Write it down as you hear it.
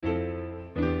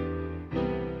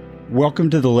Welcome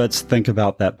to the Let's Think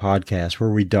About That podcast, where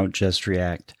we don't just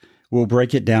react. We'll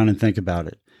break it down and think about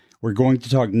it. We're going to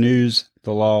talk news,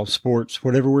 the law, sports,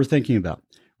 whatever we're thinking about.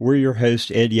 We're your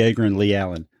hosts, Ed Yeager and Lee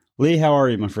Allen. Lee, how are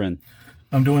you, my friend?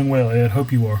 I'm doing well, Ed.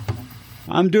 Hope you are.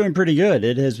 I'm doing pretty good.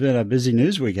 It has been a busy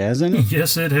news week, hasn't it?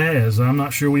 Yes, it has. I'm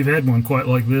not sure we've had one quite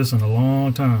like this in a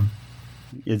long time.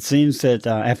 It seems that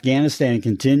Afghanistan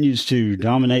continues to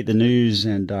dominate the news,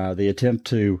 and the attempt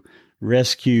to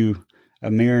rescue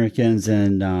Americans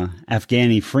and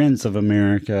Afghani friends of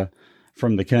America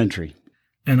from the country.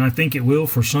 And I think it will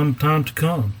for some time to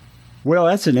come. Well,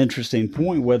 that's an interesting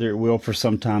point, whether it will for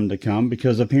some time to come,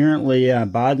 because apparently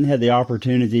Biden had the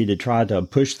opportunity to try to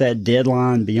push that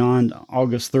deadline beyond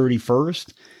August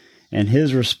 31st, and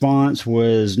his response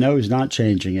was, no, he's not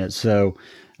changing it. So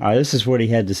this is what he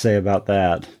had to say about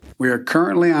that. We are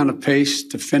currently on a pace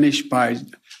to finish by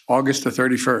August the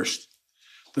 31st.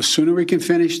 The sooner we can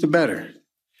finish, the better.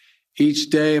 Each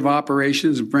day of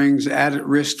operations brings added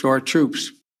risk to our troops.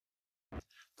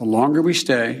 The longer we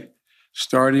stay,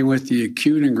 starting with the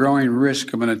acute and growing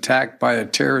risk of an attack by a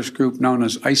terrorist group known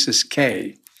as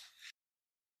ISIS-K,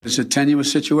 it's a tenuous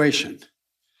situation.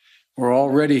 We've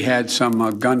already had some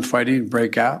gunfighting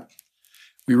break out.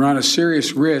 We run a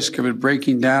serious risk of it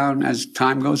breaking down as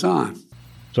time goes on.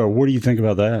 So what do you think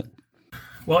about that?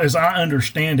 Well, as I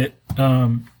understand it,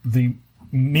 the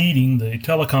meeting, the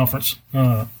teleconference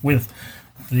with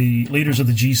the leaders of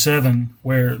the G7,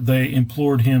 where they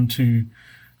implored him to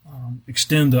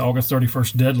extend the August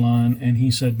 31st deadline, and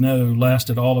he said no,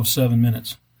 lasted all of 7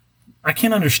 minutes. I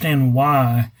can't understand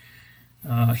why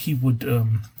he would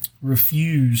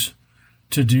refuse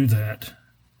to do that.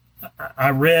 I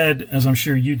read, as I'm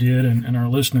sure you did and our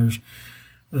listeners,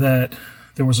 that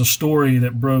there was a story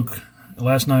that broke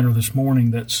last night or this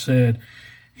morning that said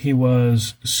he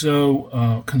was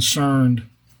so concerned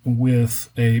with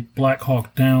a Black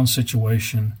Hawk Down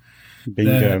situation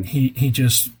that he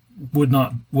just would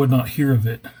not hear of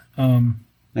it. And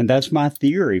that's my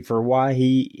theory for why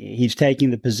he's taking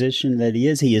the position that he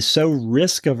is. He is so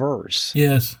risk averse.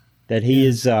 Yes. That he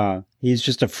is he's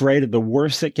just afraid of the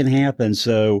worst that can happen.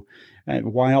 So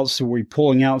why else are we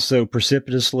pulling out so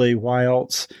precipitously? Why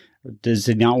else does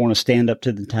he not want to stand up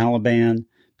to the Taliban?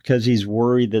 Because he's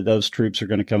worried that those troops are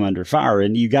going to come under fire.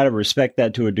 And you got to respect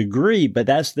that to a degree, but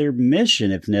that's their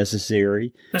mission, if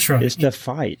necessary. That's right. Is to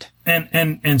fight.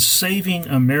 And saving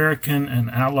American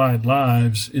and allied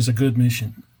lives is a good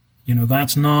mission. You know,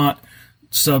 that's not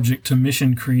subject to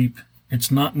mission creep.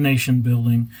 It's not nation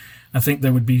building. I think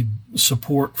there would be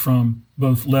support from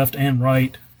both left and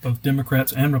right, both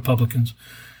Democrats and Republicans,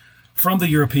 from the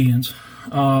Europeans,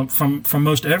 from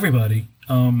most everybody,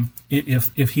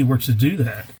 if he were to do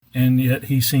that. And yet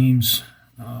he seems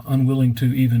unwilling to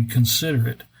even consider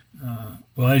it.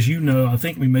 Well, as you know, I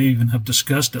think we may even have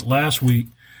discussed it last week,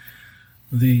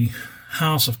 the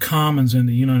House of Commons in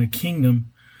the United Kingdom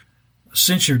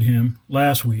censured him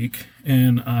last week,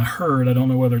 and I heard, I don't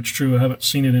know whether it's true, I haven't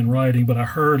seen it in writing, but I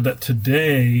heard that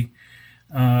today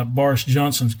Boris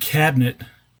Johnson's cabinet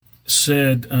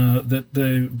said that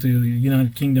the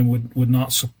United Kingdom would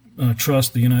not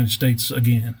trust the United States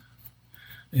again.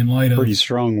 In light of pretty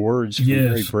strong words from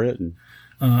Great Britain.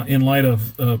 In light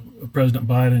of President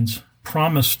Biden's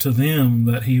promise to them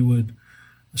that he would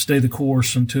stay the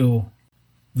course until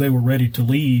they were ready to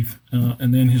leave,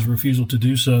 and then his refusal to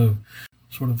do so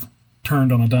sort of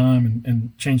turned on a dime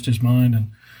and changed his mind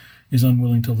and is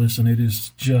unwilling to listen. It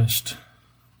is just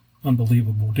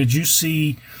unbelievable. Did you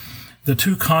see the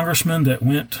two congressmen that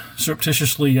went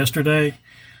surreptitiously yesterday?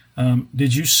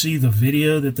 Did you see the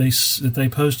video that they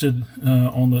posted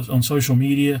on social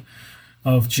media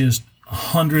of just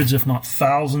hundreds, if not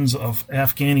thousands, of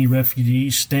Afghani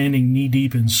refugees standing knee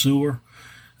deep in sewer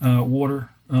water?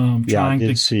 I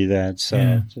did see that.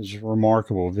 So it's a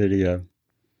remarkable video.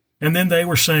 And then they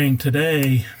were saying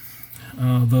today,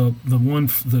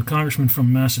 the congressman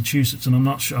from Massachusetts, and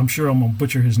I'm sure I'm going to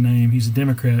butcher his name. He's a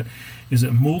Democrat. Is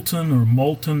it Moulton or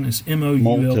Moulton? It's Moulton.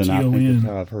 Moulton, I think that's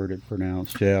how I've heard it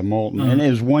pronounced. Yeah, Moulton. And it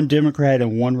was one Democrat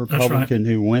and one Republican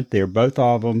who went there. Both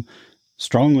of them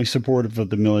strongly supportive of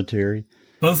the military.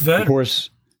 Both veterans. Of course,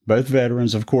 both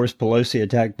veterans. Of course, Pelosi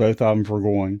attacked both of them for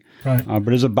going. Right.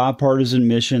 But it's a bipartisan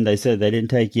mission. They said they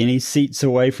didn't take any seats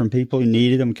away from people who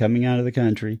needed them coming out of the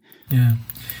country. Yeah.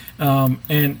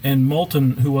 And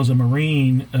Moulton, who was a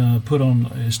Marine, put on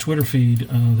his Twitter feed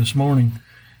this morning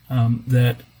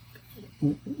that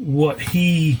what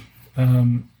he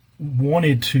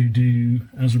wanted to do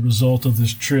as a result of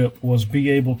this trip was be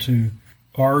able to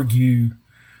argue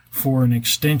for an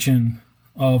extension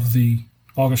of the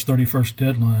August 31st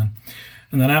deadline.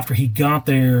 And then after he got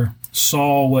there,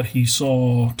 saw what he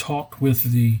saw, talked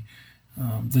with the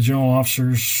general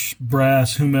officers,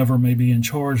 brass, whomever may be in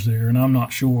charge there, and I'm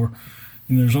not sure.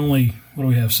 And there's only, what do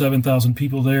we have, 7,000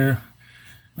 people there?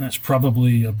 That's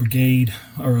probably a brigade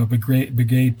or a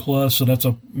brigade plus, so that's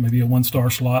maybe a one-star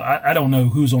slot. I don't know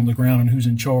who's on the ground and who's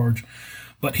in charge,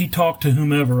 but he talked to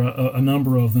whomever, a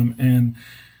number of them, and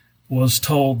was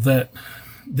told that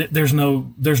there's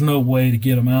no way to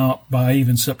get them out by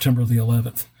even September the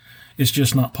 11th. It's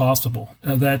just not possible.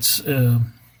 That's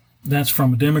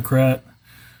from a Democrat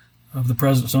of the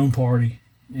president's own party.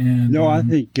 And, no, I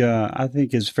think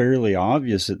it's fairly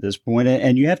obvious at this point,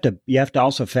 and you have to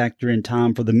also factor in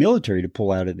time for the military to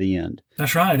pull out at the end.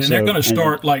 That's right, and they're going to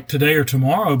start like today or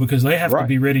tomorrow because they have to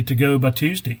be ready to go by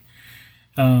Tuesday.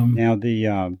 Now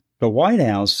the White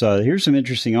House. Here's some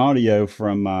interesting audio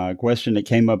from a question that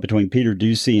came up between Peter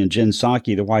Doocy and Jen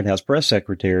Psaki, the White House press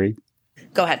secretary.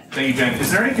 Go ahead. Thank you, Jen.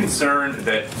 Is there any concern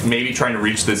that maybe trying to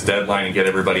reach this deadline and get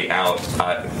everybody out,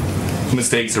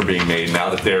 mistakes are being made now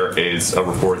that there is a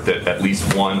report that at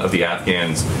least one of the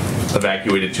Afghans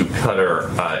evacuated to Qatar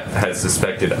has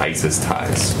suspected ISIS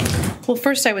ties? Well,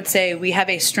 first, I would say we have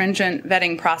a stringent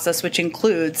vetting process, which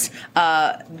includes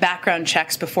background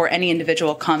checks before any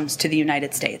individual comes to the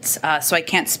United States. So I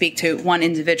can't speak to one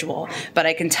individual, but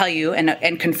I can tell you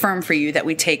and confirm for you that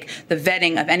we take the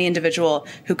vetting of any individual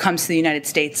who comes to the United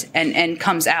States and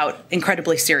comes out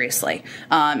incredibly seriously.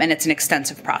 And it's an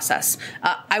extensive process.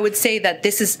 I would say that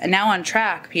this is now on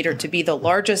track, Peter, to be the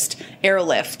largest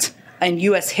airlift in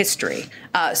U.S. history.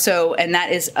 And that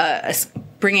is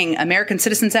bringing American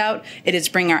citizens out. It is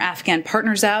bringing our Afghan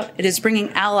partners out. It is bringing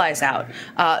allies out.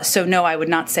 So no, I would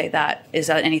not say that is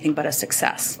anything but a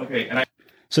success. Okay.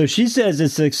 So she says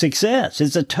it's a success.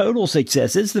 It's a total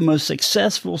success. It's the most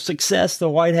successful success the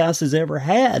White House has ever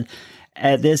had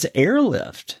at this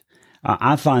airlift.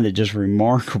 I find it just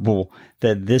remarkable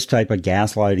that this type of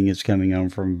gaslighting is coming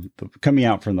out from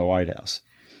the White House.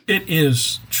 It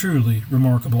is truly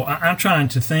remarkable. I'm trying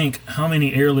to think how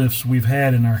many airlifts we've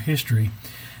had in our history,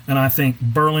 and I think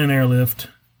Berlin airlift,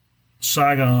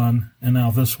 Saigon, and now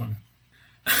this one.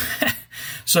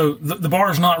 So the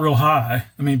bar is not real high.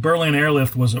 I mean, Berlin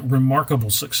airlift was a remarkable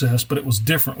success, but it was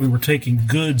different. We were taking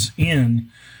goods in,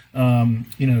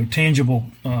 tangible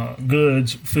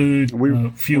goods, food,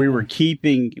 fuel. We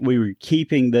were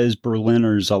keeping those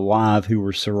Berliners alive who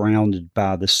were surrounded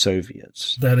by the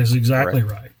Soviets. That is exactly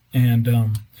right. And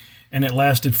it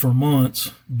lasted for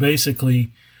months.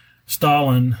 Basically,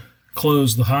 Stalin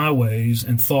closed the highways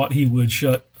and thought he would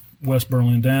shut West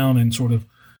Berlin down and sort of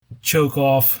choke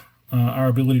off our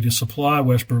ability to supply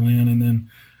West Berlin, and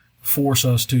then force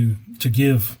us to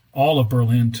give all of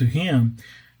Berlin to him.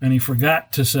 And he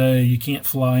forgot to say you can't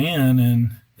fly in,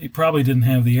 and he probably didn't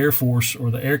have the Air Force or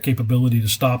the air capability to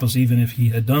stop us even if he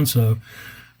had done so.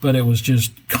 But it was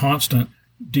just constant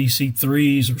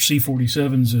DC-3s or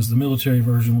C-47s, as the military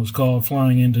version was called,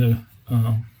 flying into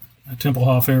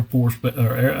Tempelhof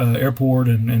Airport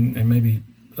and maybe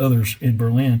others in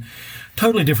Berlin.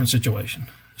 Totally different situation.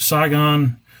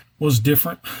 Saigon was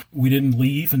different. We didn't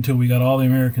leave until we got all the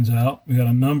Americans out. We got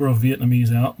a number of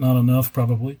Vietnamese out, not enough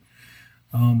probably.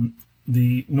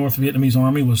 The North Vietnamese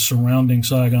army was surrounding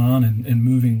Saigon and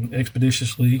moving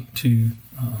expeditiously to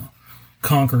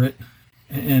conquer it.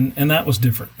 And that was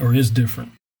different, or is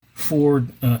different.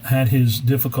 Ford had his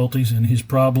difficulties and his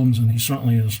problems, and he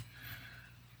certainly is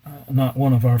not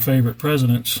one of our favorite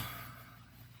presidents.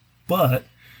 But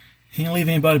he didn't leave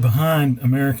anybody behind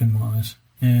American-wise.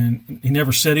 And he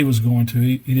never said he was going to.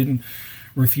 He didn't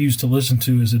refuse to listen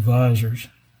to his advisors.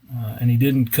 And he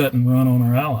didn't cut and run on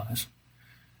our allies.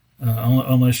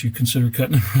 Unless you consider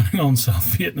cutting and running on the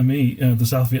South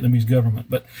Vietnamese government.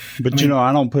 But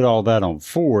I don't put all that on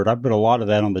Ford. I put a lot of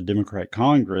that on the Democrat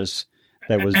Congress.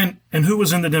 That was and who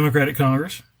was in the Democratic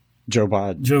Congress? Joe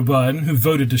Biden. Joe Biden, who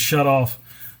voted to shut off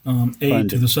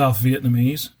aid to the South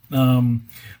Vietnamese.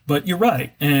 But you're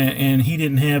right, and he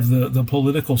didn't have the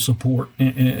political support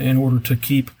in order to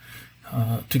keep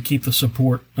the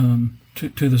support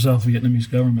to the South Vietnamese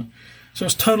government. So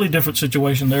it's a totally different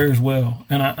situation there as well.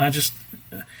 And I just,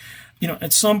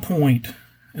 at some point,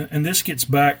 and this gets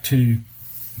back to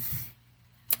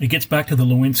the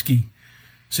Lewinsky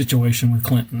situation with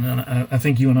Clinton. And I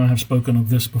think you and I have spoken of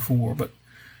this before, but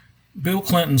Bill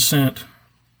Clinton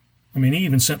he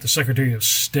even sent the Secretary of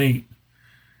State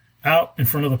out in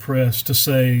front of the press to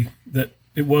say that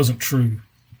it wasn't true.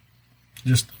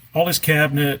 Just all his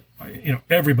cabinet,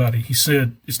 everybody, he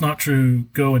said, it's not true,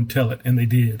 go and tell it. And they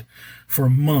did for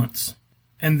months.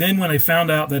 And then when they found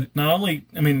out that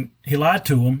he lied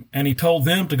to them, and he told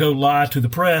them to go lie to the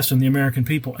press and the American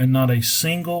people, and not a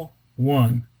single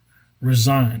one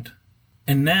resigned.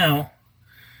 And now,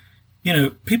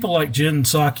 people like Jen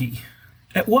Psaki,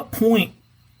 at what point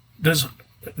does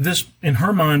this, in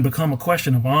her mind, become a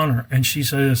question of honor? And she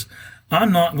says,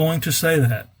 I'm not going to say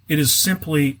that.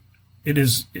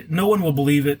 No one will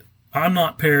believe it. I'm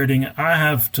not parroting it. I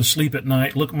have to sleep at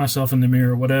night, look at myself in the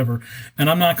mirror, whatever, and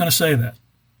I'm not going to say that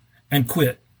and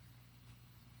quit.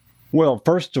 Well,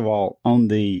 first of all, on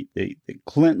the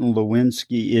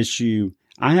Clinton-Lewinsky issue,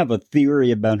 I have a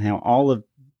theory about how all of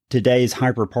today's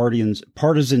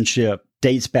partisanship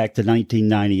dates back to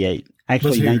 1998.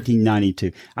 Actually,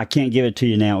 1992. I can't give it to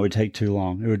you now. It would take too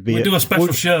long. It would be. We'll do a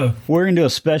special show. We're going to do a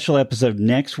special episode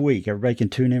next week. Everybody can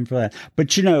tune in for that.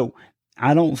 But,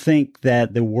 I don't think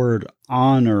that the word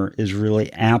honor is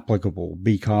really applicable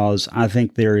because I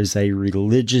think there is a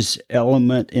religious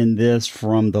element in this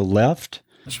from the left.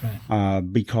 That's right.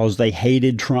 Because they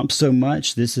hated Trump so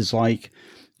much. This is like,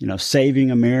 saving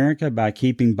America by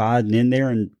keeping Biden in there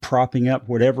and propping up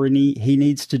whatever he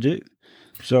needs to do.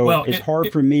 So it's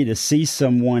hard for me to see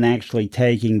someone actually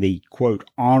taking the, quote,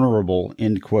 honorable,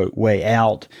 end quote, way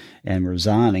out and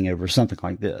resigning over something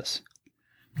like this.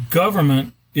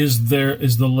 Government is the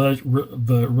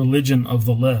religion of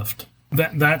the left.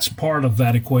 That's part of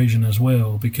that equation as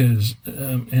well, because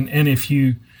and if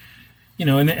you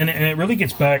and it really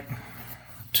gets back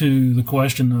to the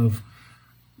question of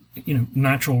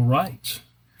natural rights,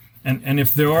 and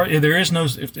if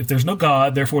there's no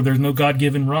God, therefore there's no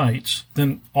God-given rights,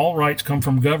 then all rights come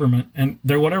from government, and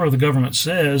they're whatever the government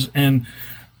says, and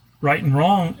right and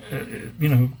wrong,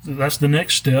 that's the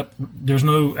next step. There's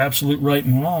no absolute right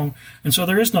and wrong, and so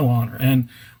there is no honor. And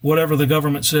whatever the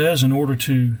government says in order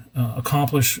to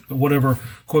accomplish whatever,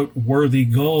 quote, worthy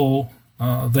goal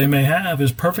they may have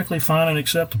is perfectly fine and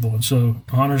acceptable. And so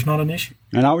honor is not an issue.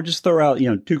 And I would just throw out,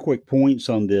 two quick points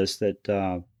on this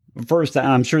that, first,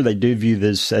 I'm sure they do view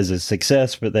this as a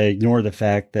success, but they ignore the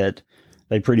fact that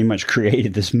they pretty much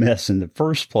created this mess in the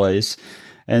first place.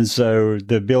 And so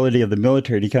the ability of the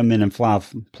military to come in and fly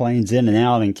planes in and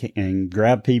out and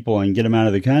grab people and get them out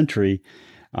of the country,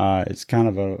 it's kind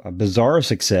of a bizarre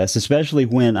success, especially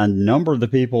when a number of the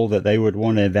people that they would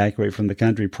want to evacuate from the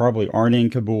country probably aren't in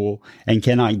Kabul and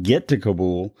cannot get to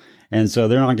Kabul. And so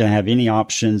they're not going to have any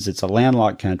options. It's a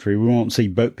landlocked country. We won't see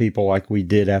boat people like we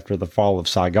did after the fall of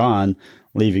Saigon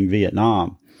leaving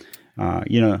Vietnam. Go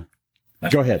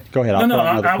ahead.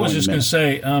 I was just going to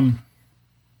say,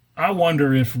 I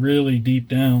wonder if really deep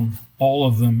down, all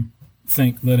of them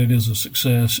think that it is a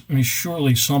success. I mean,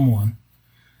 surely someone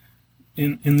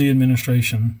in the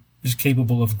administration is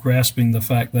capable of grasping the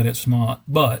fact that it's not.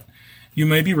 But you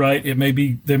may be right.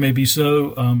 They may be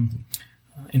so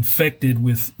infected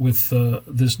with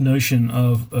this notion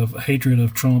of hatred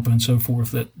of Trump and so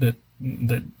forth that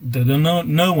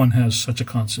no one has such a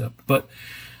concept. But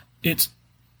it's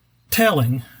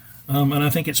telling, and I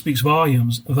think it speaks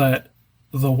volumes, that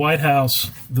the White House,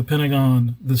 the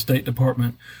Pentagon, the State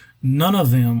Department, none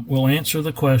of them will answer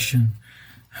the question,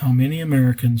 how many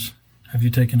Americans have you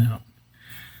taken out?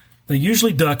 They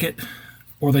usually duck it,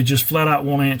 or they just flat out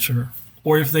won't answer,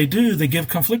 or if they do, they give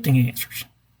conflicting answers.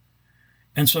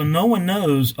 And so no one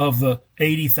knows of the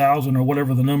 80,000 or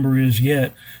whatever the number is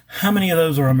yet, how many of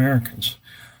those are Americans.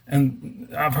 And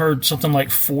I've heard something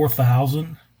like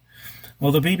 4,000.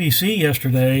 Well, the BBC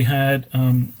yesterday had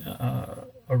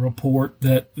a report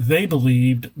that they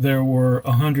believed there were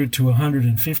 100 to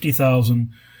 150,000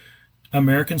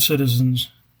 American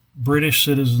citizens, British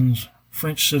citizens,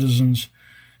 French citizens,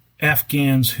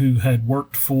 Afghans who had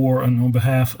worked for and on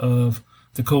behalf of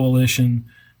the coalition,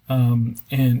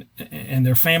 and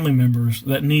their family members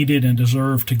that needed and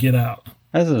deserved to get out.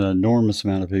 That's an enormous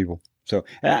amount of people. So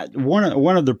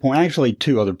one other point, actually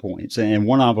two other points, and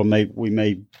one of them we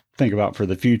may think about for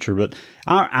the future. But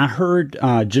I heard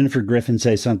Jennifer Griffin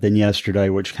say something yesterday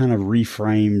which kind of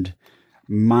reframed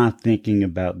my thinking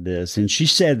about this. And she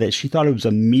said that she thought it was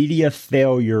a media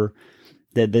failure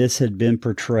that this had been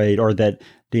portrayed, or that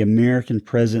the American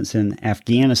presence in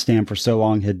Afghanistan for so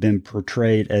long had been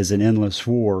portrayed as an endless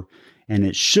war. And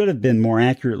it should have been more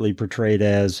accurately portrayed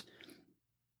as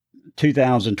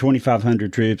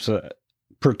 2,500 troops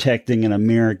protecting an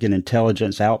American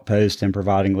intelligence outpost and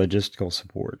providing logistical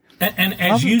support. And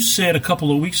as you said a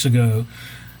couple of weeks ago,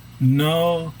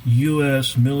 no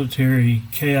U.S. military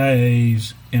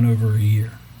KIAs in over a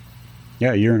year.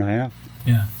 Yeah, a year and a half.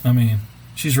 Yeah, I mean,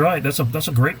 she's right. That's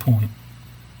a great point.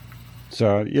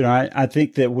 So, I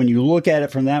think that when you look at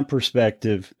it from that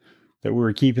perspective, that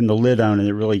we're keeping the lid on, and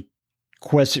it really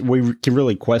we can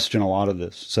really question a lot of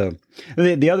this. So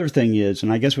the other thing is,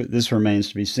 and I guess this remains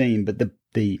to be seen, but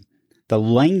the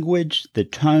language, the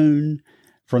tone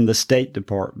from the State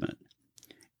Department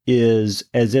is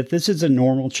as if this is a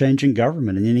normal change in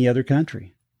government in any other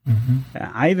country. Mm-hmm.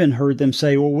 I even heard them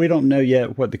say, well, we don't know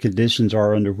yet what the conditions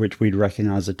are under which we'd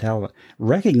recognize the Taliban.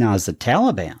 Recognize the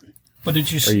Taliban? But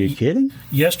did you see? Are you kidding?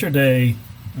 Yesterday,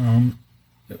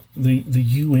 the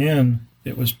UN,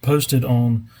 it was posted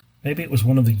on, maybe it was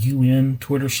one of the UN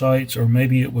Twitter sites, or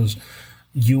maybe it was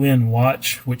UN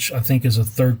Watch, which I think is a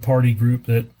third-party group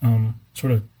that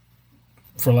sort of,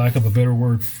 for lack of a better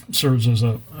word, serves as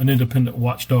an independent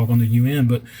watchdog on the UN.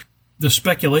 But the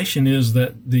speculation is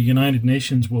that the United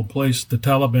Nations will place the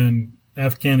Taliban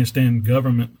Afghanistan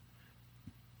government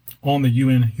on the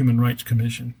UN Human Rights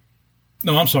Commission.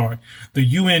 No, I'm sorry, the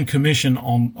UN Commission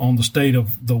on the State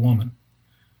of the Woman.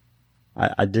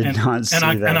 I did not see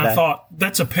that. And I thought,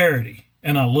 that's a parody.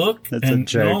 And I looked, that's and a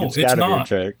joke. no, it's not.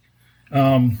 Be a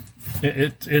joke.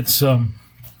 It's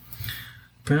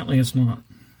apparently it's not.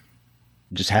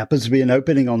 Just happens to be an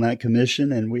opening on that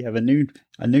commission, and we have a new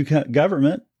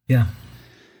government. Yeah.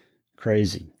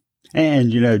 Crazy.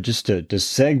 And, just to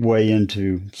segue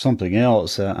into something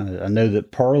else, I know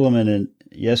that Parliament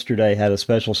yesterday had a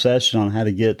special session on how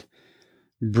to get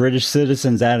British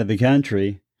citizens out of the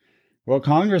country. Well,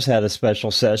 Congress had a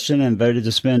special session and voted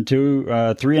to spend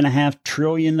 $3.5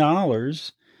 trillion,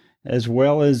 as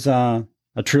well as $1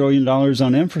 trillion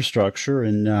on infrastructure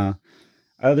and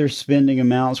other spending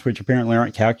amounts, which apparently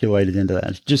aren't calculated into that.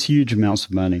 It's just huge amounts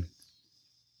of money.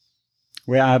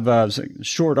 We have a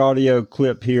short audio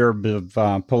clip here of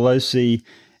Pelosi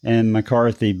and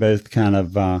McCarthy both kind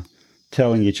of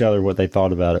telling each other what they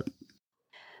thought about it.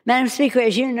 Madam Speaker,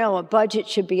 as you know, a budget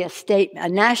should be a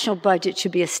national budget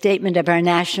should be a statement of our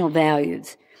national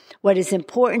values. What is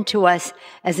important to us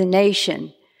as a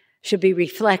nation should be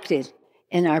reflected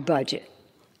in our budget.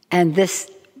 And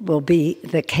this will be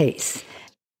the case.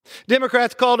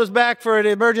 Democrats called us back for an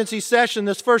emergency session,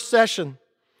 this first session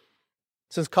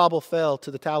since Kabul fell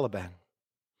to the Taliban.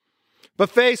 But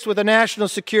faced with a national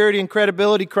security and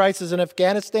credibility crisis in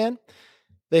Afghanistan,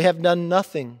 they have done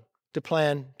nothing to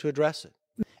plan to address it.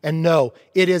 And no,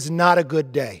 it is not a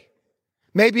good day.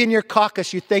 Maybe in your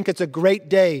caucus you think it's a great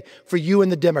day for you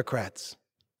and the Democrats.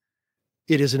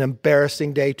 It is an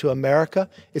embarrassing day to America.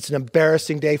 It's an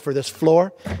embarrassing day for this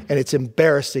floor, and it's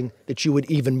embarrassing that you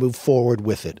would even move forward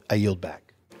with it. I yield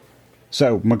back.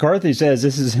 So McCarthy says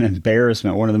this is an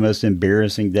embarrassment, one of the most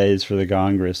embarrassing days for the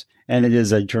Congress, and it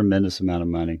is a tremendous amount of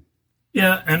money.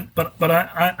 Yeah, but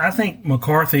I think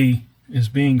McCarthy is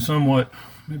being somewhat,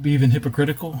 maybe even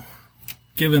hypocritical,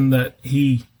 given that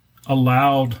he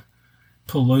allowed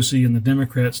Pelosi and the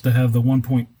Democrats to have the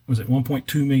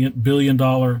 $1.2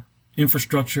 billion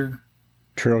infrastructure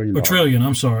trillion.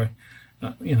 I'm sorry,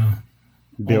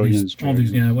 billions. All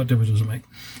these, what difference does it make?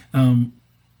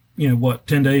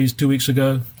 10 days, 2 weeks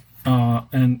ago,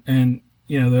 and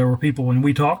there were people, and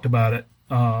we talked about it,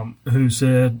 who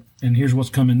said, and here's what's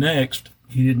coming next.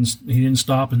 He didn't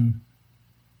stop and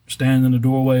stand in the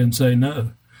doorway and say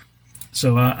no.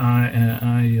 So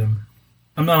I'm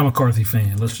not a McCarthy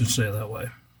fan. Let's just say it that way.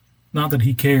 Not that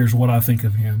he cares what I think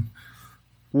of him.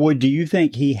 Well, do you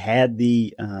think he had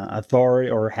the authority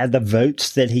or had the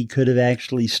votes that he could have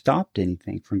actually stopped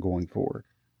anything from going forward?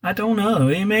 I don't know.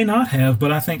 He may not have,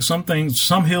 but I think some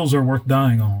hills are worth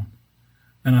dying on.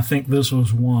 And I think this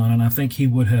was one. And I think he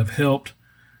would have helped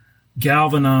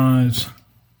galvanize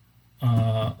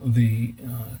the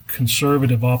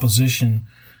conservative opposition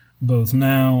both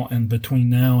now and between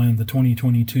now and the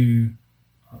 2022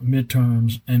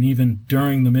 midterms, and even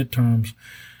during the midterms,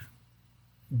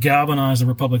 galvanize the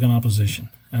Republican opposition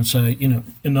and say,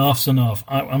 enough's enough.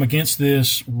 I'm against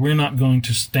this. We're not going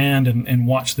to stand and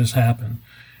watch this happen.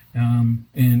 And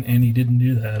he didn't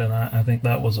do that, and I think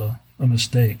that was a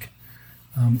mistake.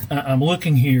 I'm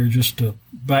looking here just to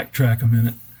backtrack a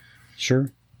minute.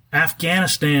 Sure.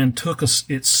 Afghanistan took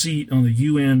its seat on the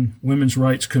UN Women's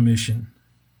Rights Commission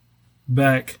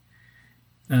back.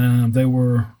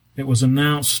 It was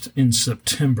announced in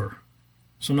September,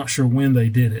 so I'm not sure when they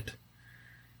did it.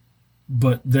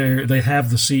 But they have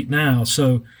the seat now.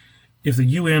 So if the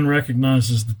UN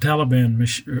recognizes the Taliban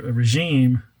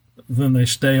regime, then they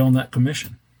stay on that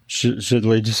commission. Should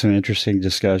lead to some interesting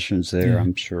discussions there,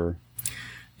 I'm sure.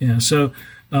 Yeah, so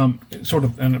sort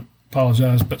of, and I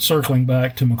apologize, but circling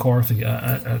back to McCarthy, you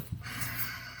got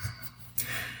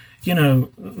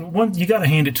to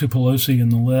hand it to Pelosi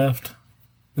and the left.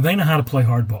 They know how to play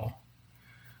hardball.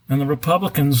 And the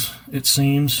Republicans, it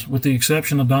seems, with the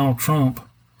exception of Donald Trump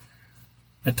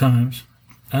at times,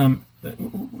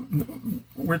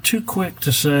 we're too quick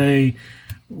to say,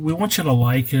 we want you to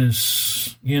like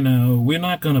us. We're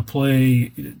not going to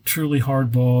play truly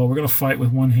hardball. We're going to fight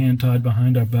with one hand tied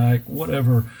behind our back,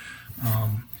 whatever.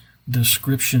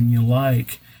 description you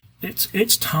like,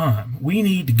 it's time. We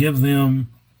need to give them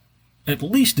at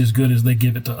least as good as they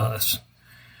give it to us.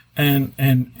 And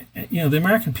the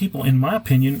American people, in my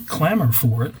opinion, clamor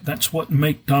for it. That's what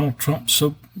make Donald Trump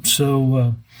so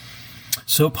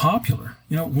popular.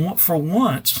 For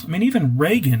once, I mean, even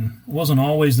Reagan wasn't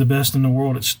always the best in the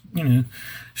world at,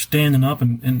 standing up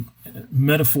and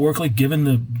metaphorically giving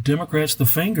the Democrats the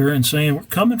finger and saying, we're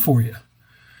coming for you.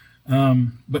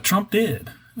 But Trump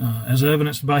did, as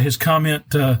evidenced by his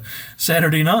comment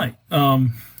Saturday night. A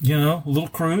little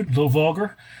crude, a little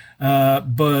vulgar,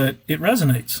 but it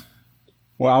resonates.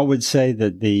 Well, I would say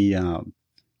that the,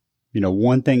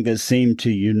 one thing that seemed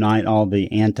to unite all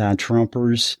the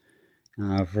anti-Trumpers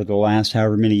for the last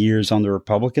however many years on the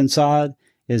Republican side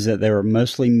is that they were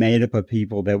mostly made up of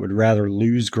people that would rather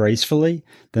lose gracefully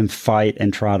than fight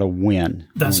and try to win.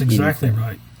 That's exactly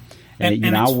right.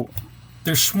 And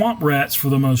they're swamp rats for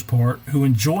the most part who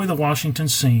enjoy the Washington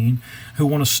scene, who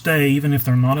want to stay even if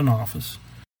they're not in office.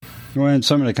 Well, and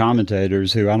some of the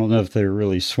commentators who, I don't know if they're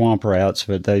really swamp rats,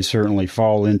 but they certainly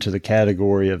fall into the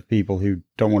category of people who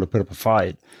don't want to put up a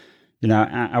fight.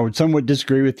 I would somewhat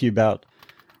disagree with you about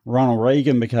Ronald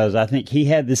Reagan because I think he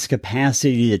had this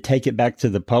capacity to take it back to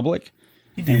the public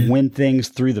and win things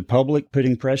through the public,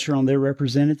 putting pressure on their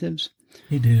representatives.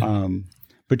 He did.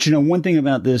 But one thing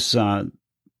about this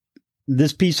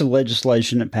this piece of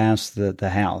legislation that passed the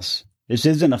House, this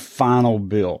isn't a final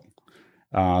bill.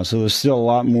 So there's still a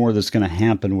lot more that's going to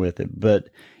happen with it. But,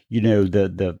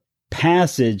 the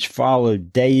passage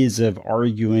followed days of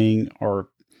arguing or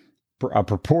a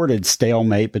purported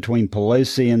stalemate between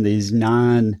Pelosi and these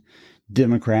 9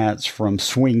 Democrats from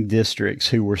swing districts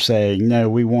who were saying, no,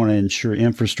 we want to ensure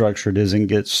infrastructure doesn't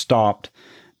get stopped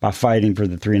by fighting for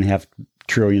the $3.5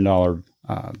 trillion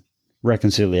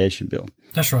reconciliation bill.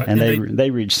 That's right. And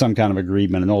they reached some kind of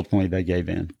agreement, and ultimately they gave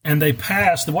in. And they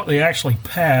passed, what they actually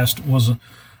passed was,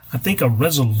 I think, a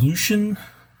resolution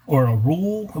or a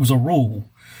rule. It was a rule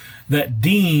that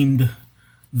deemed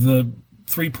the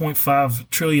 $3.5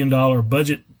 trillion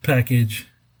budget package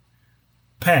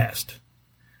passed.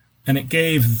 And it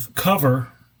gave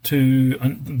cover to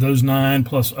those 9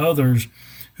 plus others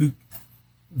who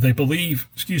they believe,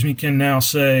 can now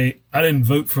say, I didn't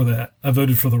vote for that. I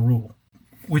voted for the rule,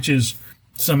 which is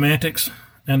semantics,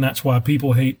 and that's why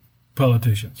people hate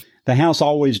politicians. The House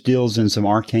always deals in some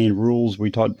arcane rules.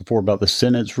 We talked before about the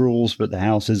Senate's rules, but the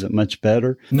House isn't much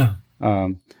better. No.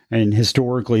 And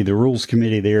historically, the Rules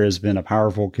Committee there has been a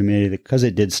powerful committee because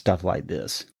it did stuff like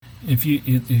this. If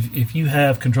you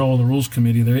have control of the Rules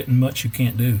Committee, there isn't much you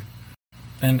can't do.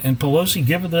 And Pelosi,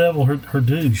 give the devil her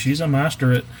due. She's a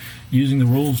master at using the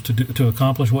rules to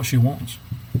accomplish what she wants.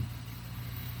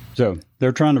 So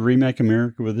they're trying to remake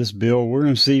America with this bill. We're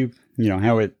going to see,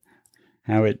 how it.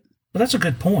 Well, that's a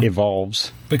good point.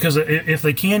 Evolves. Because if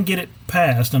they can get it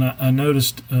passed, and I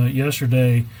noticed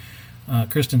yesterday,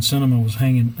 Kristen Sinema was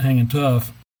hanging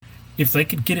tough. If they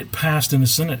could get it passed in the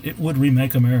Senate, it would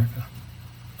remake America.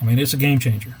 I mean, it's a game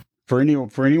changer. For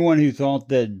anyone who thought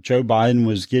that Joe Biden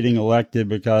was getting elected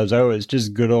because, it's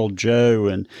just good old Joe,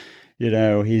 and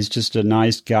he's just a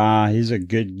nice guy, he's a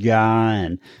good guy,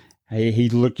 and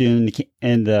he'd look in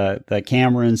the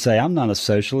camera and say, I'm not a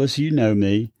socialist, you know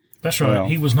me. That's right. Well,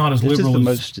 he was not as liberal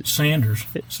as Sanders.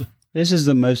 This is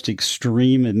the most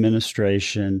extreme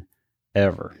administration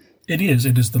ever. It is.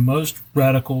 It is the most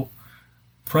radical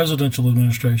presidential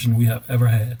administration we have ever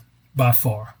had, by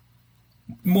far.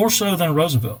 More so than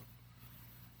Roosevelt.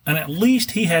 And at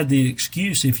least he had the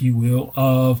excuse, if you will,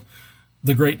 of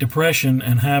the Great Depression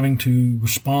and having to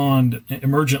respond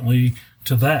emergently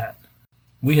to that.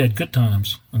 We had good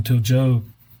times until Joe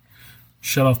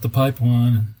shut off the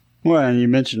pipeline. Well, and you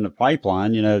mentioned the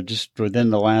pipeline, just within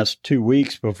the last 2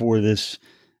 weeks before this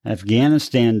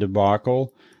Afghanistan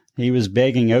debacle, he was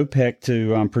begging OPEC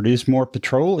to produce more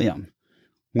petroleum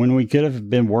when we could have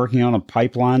been working on a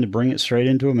pipeline to bring it straight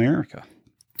into America.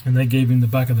 And they gave him the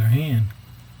back of their hand.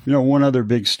 One other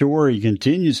big story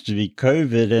continues to be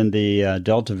COVID and the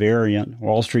Delta variant.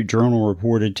 Wall Street Journal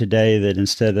reported today that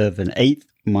instead of an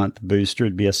 8-month booster,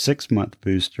 it'd be a 6-month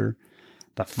booster.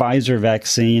 The Pfizer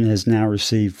vaccine has now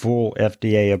received full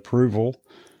FDA approval.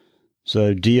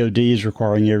 So DOD is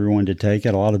requiring everyone to take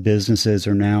it. A lot of businesses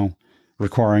are now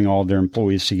requiring all their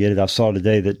employees to get it. I saw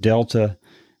today that Delta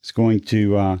is going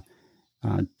to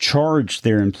charge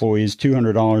their employees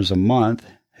 $200 a month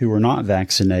who are not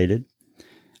vaccinated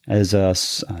as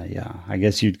I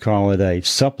guess you'd call it a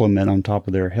supplement on top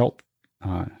of their health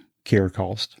care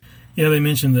cost. Yeah, they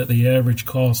mentioned that the average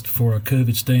cost for a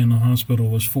COVID stay in the hospital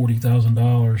was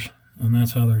 $40,000, and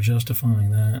that's how they're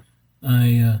justifying that.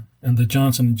 And the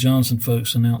Johnson & Johnson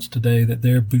folks announced today that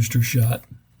their booster shot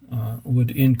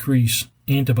would increase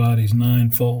antibodies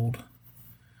 9-fold.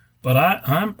 But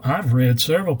I've read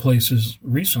several places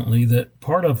recently that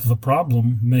part of the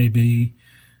problem may be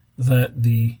that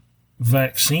the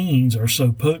vaccines are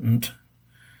so potent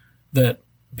that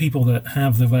people that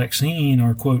have the vaccine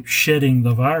are, quote, shedding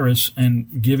the virus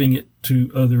and giving it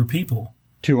to other people.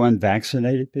 To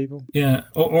unvaccinated people? Yeah,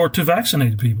 or to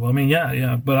vaccinated people. I mean,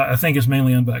 yeah, but I think it's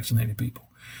mainly unvaccinated people.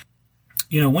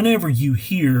 You know, whenever you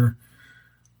hear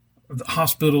the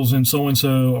hospitals in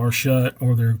so-and-so are shut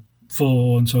or they're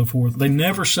full and so forth, they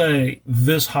never say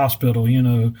this hospital, you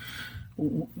know,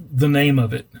 the name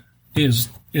of it is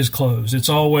closed. It's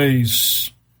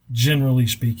always generally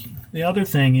speaking. The other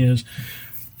thing is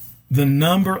the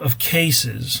number of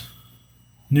cases,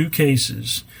 new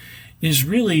cases, is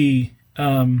really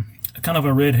kind of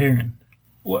a red herring.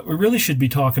 What we really should be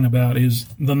talking about is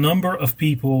the number of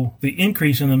people, the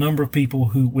increase in the number of people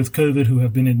who with COVID who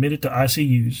have been admitted to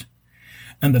ICUs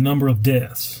and the number of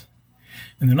deaths.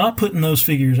 And they're not putting those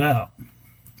figures out.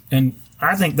 And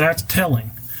I think that's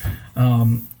telling.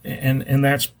 And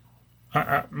that's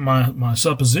my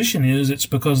supposition is it's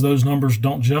because those numbers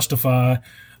don't justify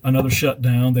another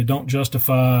shutdown. They don't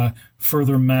justify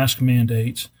further mask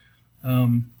mandates.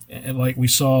 Like we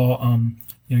saw,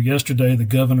 yesterday, the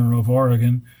governor of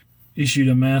Oregon issued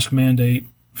a mask mandate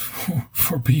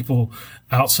for people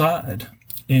outside.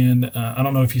 And I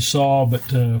don't know if you saw,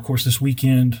 but of course this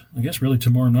weekend, I guess really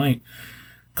tomorrow night,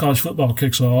 college football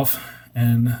kicks off,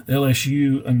 and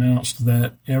LSU announced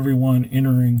that everyone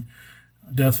entering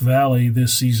Death Valley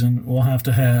this season will have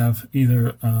to have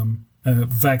either a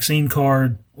vaccine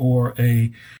card or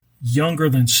a younger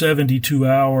than 72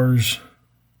 hours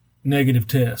negative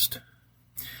test.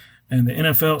 And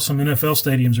some NFL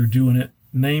stadiums are doing it,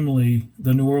 namely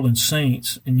the New Orleans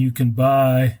Saints, and you can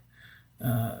buy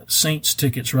Saints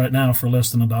tickets right now for less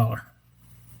than $1.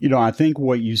 You know, I think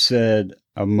what you said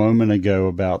a moment ago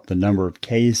about the number of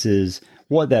cases,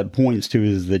 what that points to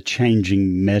is the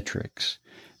changing metrics.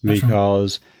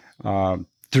 Because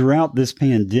throughout this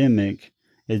pandemic,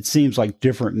 it seems like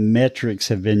different metrics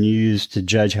have been used to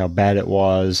judge how bad it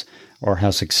was or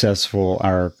how successful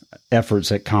our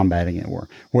efforts at combating it were.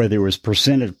 Whether it was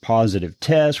percent of positive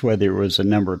tests, whether it was a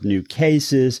number of new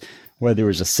cases, whether it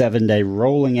was a 7-day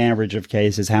rolling average of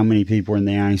cases, how many people were in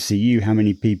the ICU, how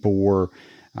many people were,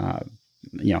 how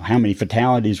many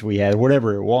fatalities we had,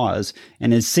 whatever it was.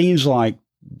 And it seems like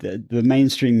the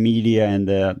mainstream media and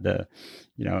the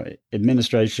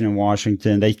administration in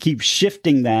Washington, they keep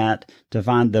shifting that to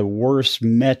find the worst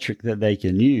metric that they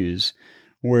can use.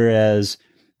 Whereas,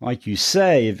 like you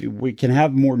say, if we can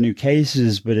have more new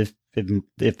cases, but if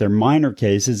they're minor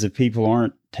cases, if people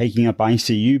aren't taking up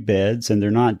ICU beds and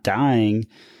they're not dying,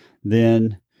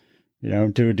 then,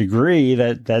 to a degree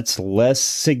that's less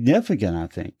significant, I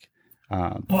think.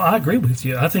 Well, I agree with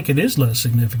you. I think it is less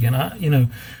significant.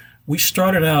 We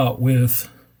started out with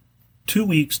 2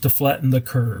 weeks to flatten the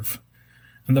curve.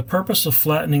 And the purpose of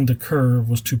flattening the curve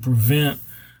was to prevent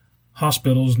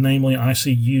hospitals, namely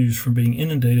ICUs, from being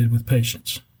inundated with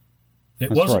patients.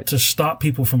 It wasn't to stop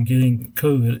people from getting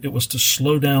COVID. It was to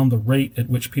slow down the rate at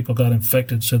which people got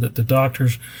infected so that the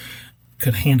doctors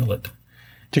could handle it.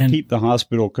 To keep the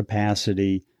hospital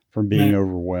capacity from being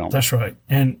overwhelmed. That's right.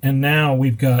 And now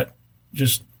we've got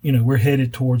we're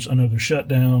headed towards another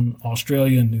shutdown.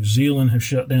 Australia and New Zealand have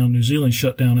shut down. New Zealand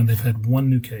shut down, and they've had one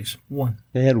new case. One.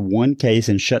 They had one case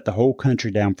and shut the whole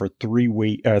country down for 3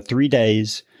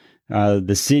 days.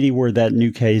 The city where that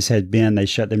new case had been, they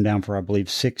shut them down for, I believe,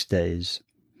 6 days.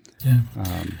 Yeah.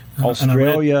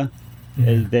 Australia,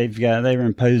 they're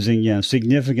imposing,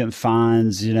 significant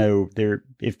fines.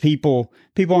 If people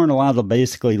aren't allowed to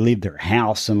basically leave their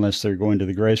house unless they're going to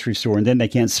the grocery store, and then they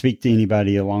can't speak to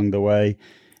anybody along the way.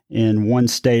 In one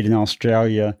state in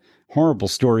Australia, horrible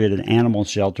story at an animal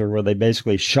shelter where they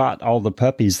basically shot all the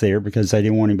puppies there because they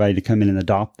didn't want anybody to come in and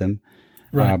adopt them.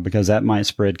 Right. Because that might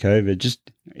spread COVID. Just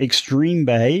extreme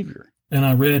behavior. And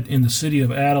I read in the city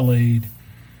of Adelaide,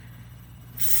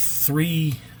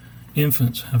 3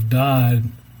 infants have died.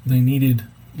 They needed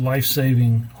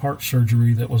life-saving heart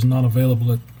surgery that was not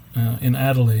available in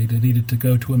Adelaide. They needed to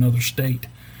go to another state.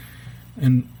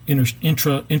 And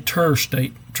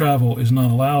interstate travel is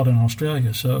not allowed in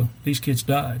Australia, so these kids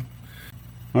died.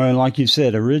 All right, like you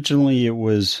said, originally it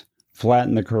was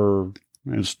flatten the curve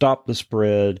and stop the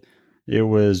spread. It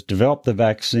was develop the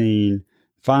vaccine,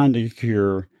 find a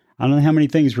cure. I don't know how many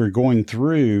things we're going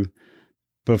through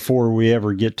before we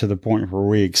ever get to the point where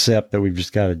we accept that we've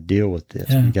just got to deal with this.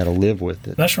 Yeah. We've got to live with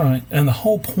it. That's right. And the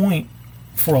whole point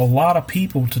for a lot of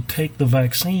people to take the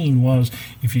vaccine was,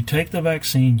 if you take the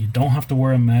vaccine, you don't have to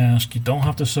wear a mask, you don't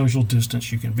have to social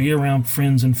distance, you can be around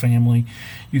friends and family,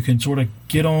 you can sort of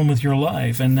get on with your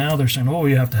life. And now they're saying, oh,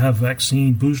 you have to have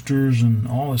vaccine boosters and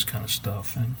all this kind of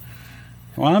stuff. And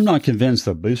well, I'm not convinced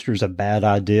the booster's a bad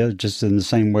idea, just in the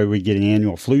same way we get an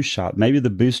annual flu shot. Maybe the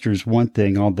booster's one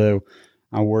thing, although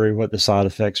I worry what the side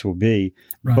effects will be.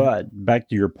 Right. But back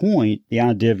to your point, the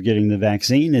idea of getting the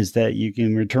vaccine is that you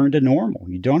can return to normal.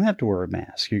 You don't have to wear a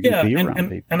mask. You can be around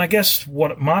people. And I guess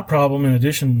what my problem, in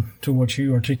addition to what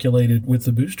you articulated with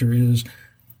the booster, is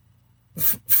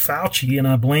Fauci, and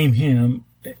I blame him,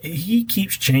 he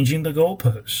keeps changing the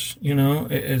goalposts,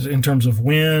 in terms of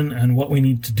when and what we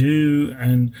need to do.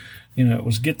 And, it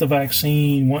was get the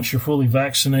vaccine. Once you're fully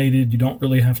vaccinated, you don't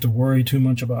really have to worry too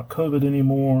much about COVID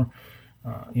anymore.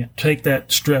 Take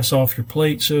that stress off your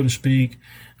plate, so to speak.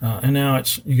 And now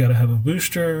it's, you got to have a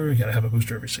booster. You got to have a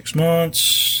booster every 6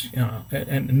 months.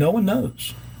 And no one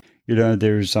knows.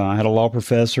 There's, I had a law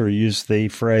professor who used the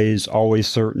phrase always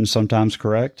certain, sometimes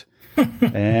correct.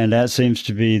 And that seems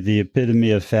to be the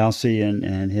epitome of Fauci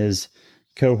and his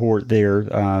cohort there.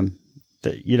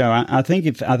 I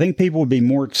think people would be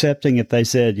more accepting if they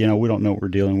said, we don't know what we're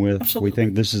dealing with. Absolutely. We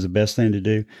think this is the best thing to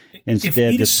do.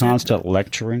 Instead, this constant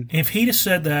lecturing. If he'd have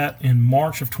said that in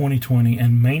March of 2020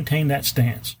 and maintained that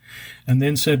stance, and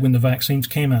then said when the vaccines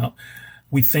came out,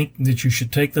 we think that you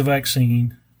should take the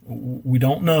vaccine. We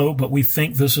don't know, but we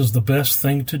think this is the best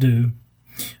thing to do.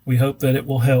 We hope that it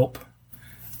will help.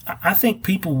 I think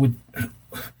people would,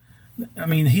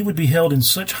 he would be held in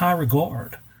such high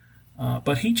regard.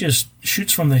 But he just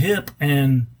shoots from the hip,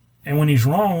 and when he's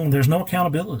wrong, there's no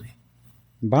accountability.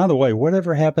 By the way,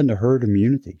 whatever happened to herd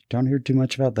immunity? Don't hear too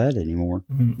much about that anymore.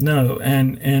 No,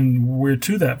 and we're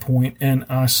to that point. And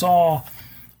I saw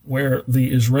where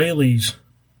the Israelis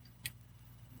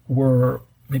were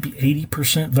maybe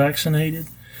 80% vaccinated,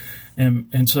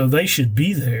 and so they should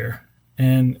be there.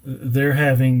 And they're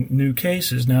having new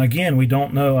cases. Now, again, we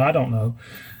don't know. I don't know.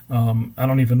 I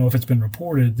don't even know if it's been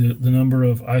reported, the number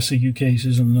of ICU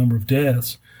cases and the number of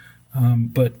deaths.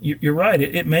 But you're right.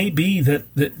 It may be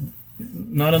that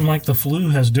not unlike the flu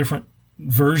has different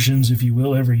versions, if you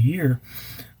will, every year.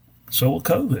 So will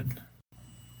COVID.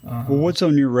 Well, what's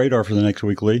on your radar for the next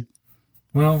week, Lee?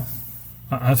 Well,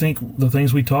 I think the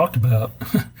things we talked about,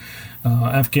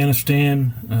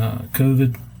 Afghanistan,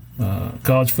 COVID,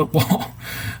 college football.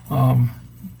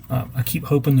 I keep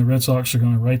hoping the Red Sox are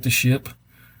going to right the ship.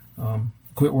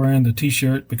 Quit wearing the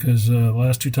T-shirt because the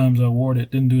last 2 times I wore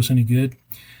it didn't do us any good.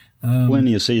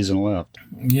 Plenty of season left.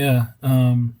 Yeah.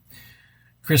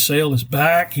 Chris Sale is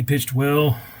back. He pitched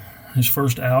well his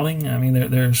first outing.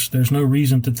 There's no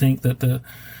reason to think that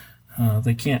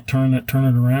they can't turn it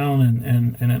around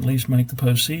and at least make the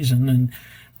postseason.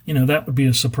 And that would be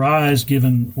a surprise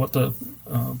given what the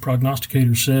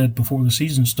prognosticators said before the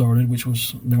season started, which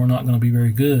was they were not going to be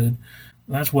very good.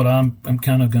 That's what I'm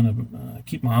kind of going to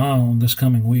keep my eye on this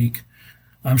coming week.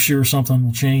 I'm sure something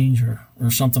will change or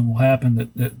something will happen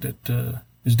that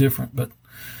is different, but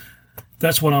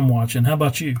that's what I'm watching. How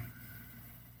about you?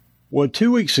 Well,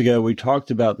 2 weeks ago, we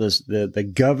talked about this,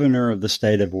 the governor of the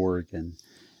state of Oregon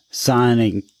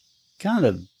signing kind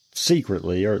of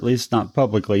secretly, or at least not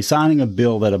publicly, signing a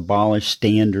bill that abolished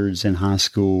standards in high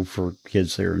school for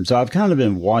kids there. And so I've kind of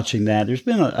been watching that. There's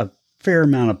been a fair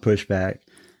amount of pushback,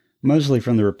 mostly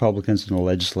from the Republicans in the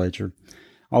legislature,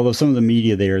 although some of the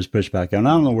media there has pushed back on.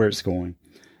 I don't know where it's going.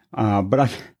 But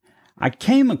I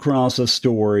came across a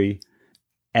story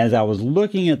as I was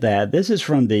looking at that. This is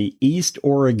from the East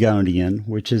Oregonian,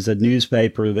 which is a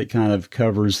newspaper that kind of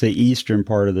covers the eastern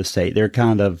part of the state. They're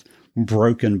kind of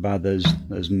broken by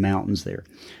those mountains there.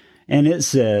 And it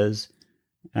says,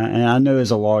 and I know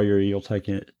as a lawyer you'll take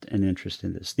an interest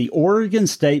in this, the Oregon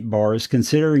State Bar is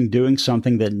considering doing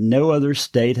something that no other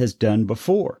state has done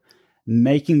before,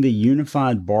 making the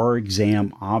unified bar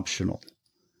exam optional.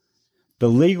 The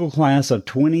legal class of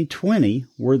 2020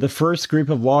 were the first group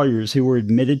of lawyers who were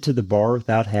admitted to the bar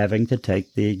without having to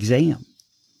take the exam.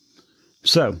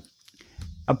 So,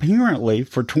 apparently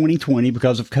for 2020,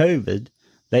 because of COVID,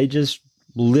 they just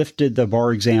lifted the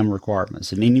bar exam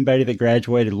requirements, and anybody that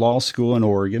graduated law school in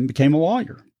Oregon became a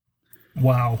lawyer.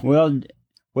 Wow.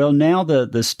 Well, now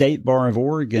the State Bar of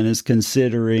Oregon is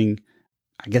considering,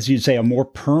 I guess you'd say, a more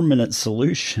permanent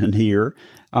solution here,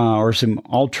 or some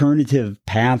alternative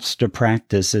paths to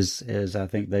practice, as I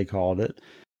think they called it.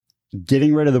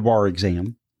 Getting rid of the bar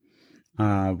exam,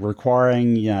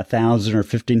 requiring 1,000 or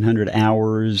 1,500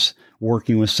 hours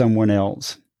working with someone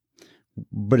else,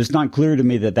 But it's not clear to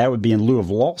me that that would be in lieu of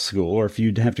law school, or if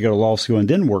you'd have to go to law school and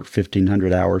then work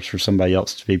 1,500 hours for somebody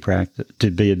else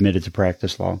to be admitted to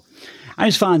practice law. I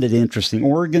just find it interesting.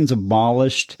 Oregon's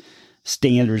abolished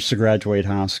standards to graduate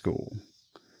high school.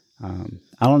 I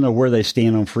don't know where they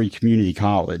stand on free community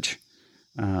college.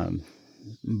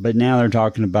 But now they're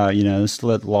talking about, let's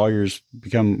let lawyers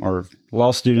or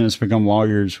law students become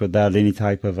lawyers without any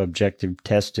type of objective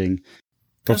testing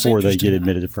before they get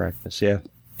admitted to practice. Yeah.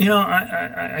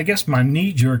 I guess my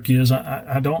knee jerk is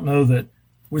I don't know that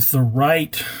with the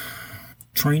right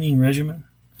training regimen,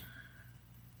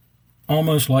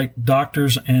 almost like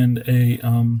doctors and a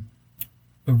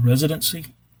residency,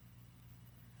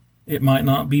 it might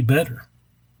not be better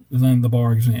than the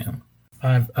bar exam.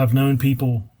 I've known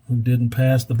people who didn't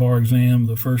pass the bar exam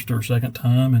the first or second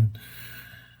time, and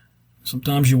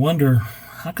sometimes you wonder,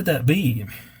 how could that be?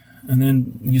 And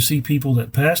then you see people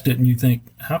that passed it and you think,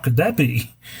 how could that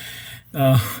be?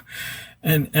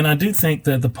 And I do think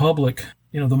that the public,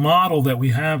 the model that we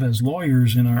have as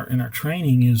lawyers in our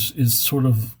training is sort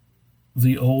of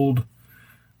the old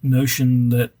notion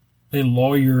that a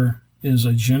lawyer is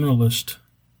a generalist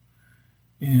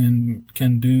and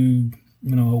can do,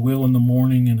 a will in the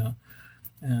morning and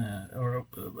or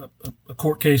a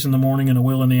court case in the morning and a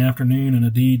will in the afternoon and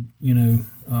a deed,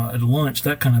 at lunch,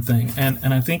 that kind of thing.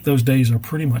 And I think those days are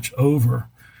pretty much over.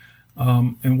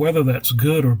 And whether that's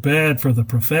good or bad for the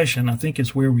profession, I think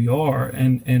it's where we are.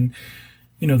 And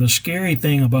the scary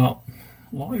thing about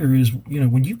lawyer is,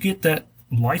 when you get that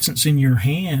license in your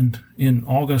hand in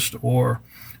August or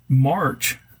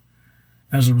March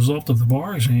as a result of the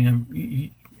bar exam,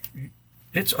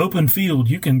 it's open field.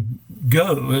 You can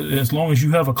go as long as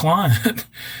you have a client.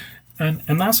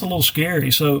 and that's a little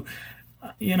scary. So,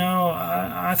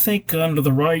 I think under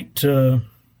the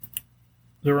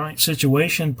right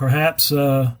situation, perhaps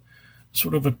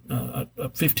sort of a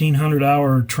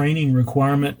 1,500-hour training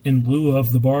requirement in lieu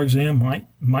of the bar exam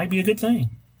might be a good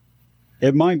thing.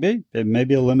 It might be. It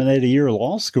maybe eliminate a year of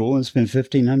law school and spend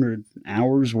 1,500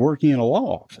 hours working in a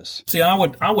law office. See, I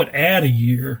would add a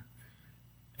year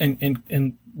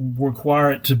and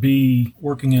require it to be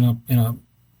working in a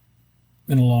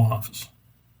law office.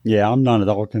 Yeah, I'm not at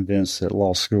all convinced that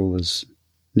law school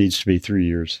needs to be 3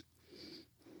 years.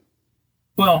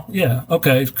 Well, yeah,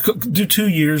 okay. Do 2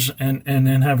 years and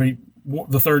then have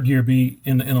the third year be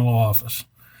in a law office.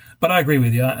 But I agree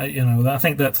with you. I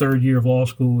think that third year of law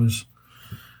school is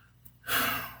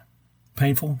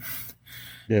painful.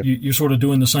 Yep. You're sort of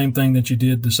doing the same thing that you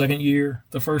did the second year.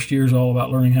 The first year is all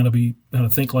about learning how to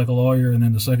think like a lawyer, and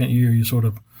then the second year you sort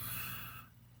of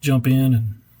jump in,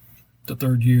 and the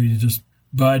third year you just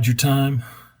bide your time,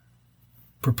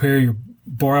 prepare your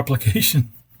bar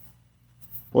application.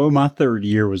 Well, my third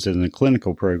year was in the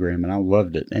clinical program, and I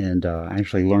loved it, and I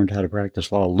actually learned how to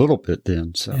practice law a little bit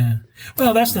then. So, yeah.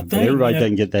 Well, that's the thing. Everybody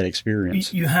doesn't get that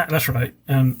experience. That's right,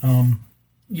 and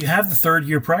you have the third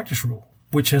year practice rule,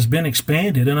 which has been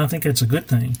expanded, and I think it's a good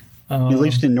thing. At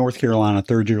least in North Carolina,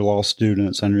 third-year law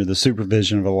students under the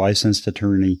supervision of a licensed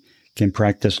attorney can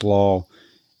practice law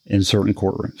in certain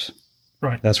courtrooms.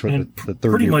 Right. That's what the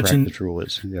third-year practice rule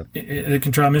is. Yeah. They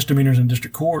can try misdemeanors in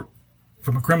district court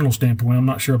from a criminal standpoint. I'm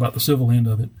not sure about the civil end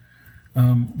of it.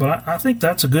 But I think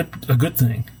that's a good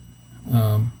thing.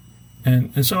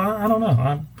 And so I don't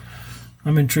know.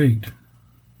 I'm intrigued.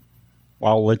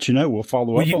 Well, I'll let you know. We'll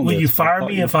follow up on this. Will you fire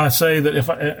me if I say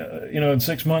that in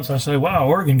 6 months I say, wow,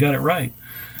 Oregon got it right?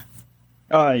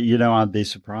 I'd be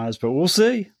surprised, but we'll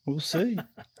see. We'll see.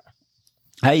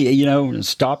 Hey,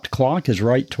 stopped clock is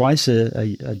right twice a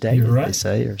day, right. They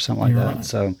say, or something like You're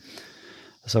that. Right.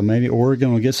 So maybe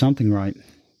Oregon will get something right.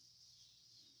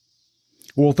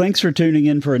 Well, thanks for tuning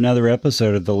in for another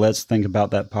episode of the Let's Think About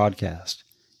That podcast.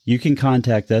 You can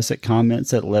contact us at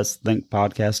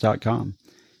comments@letsthinkpodcast.com.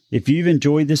 If you've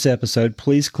enjoyed this episode,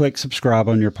 please click subscribe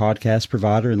on your podcast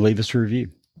provider and leave us a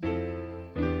review.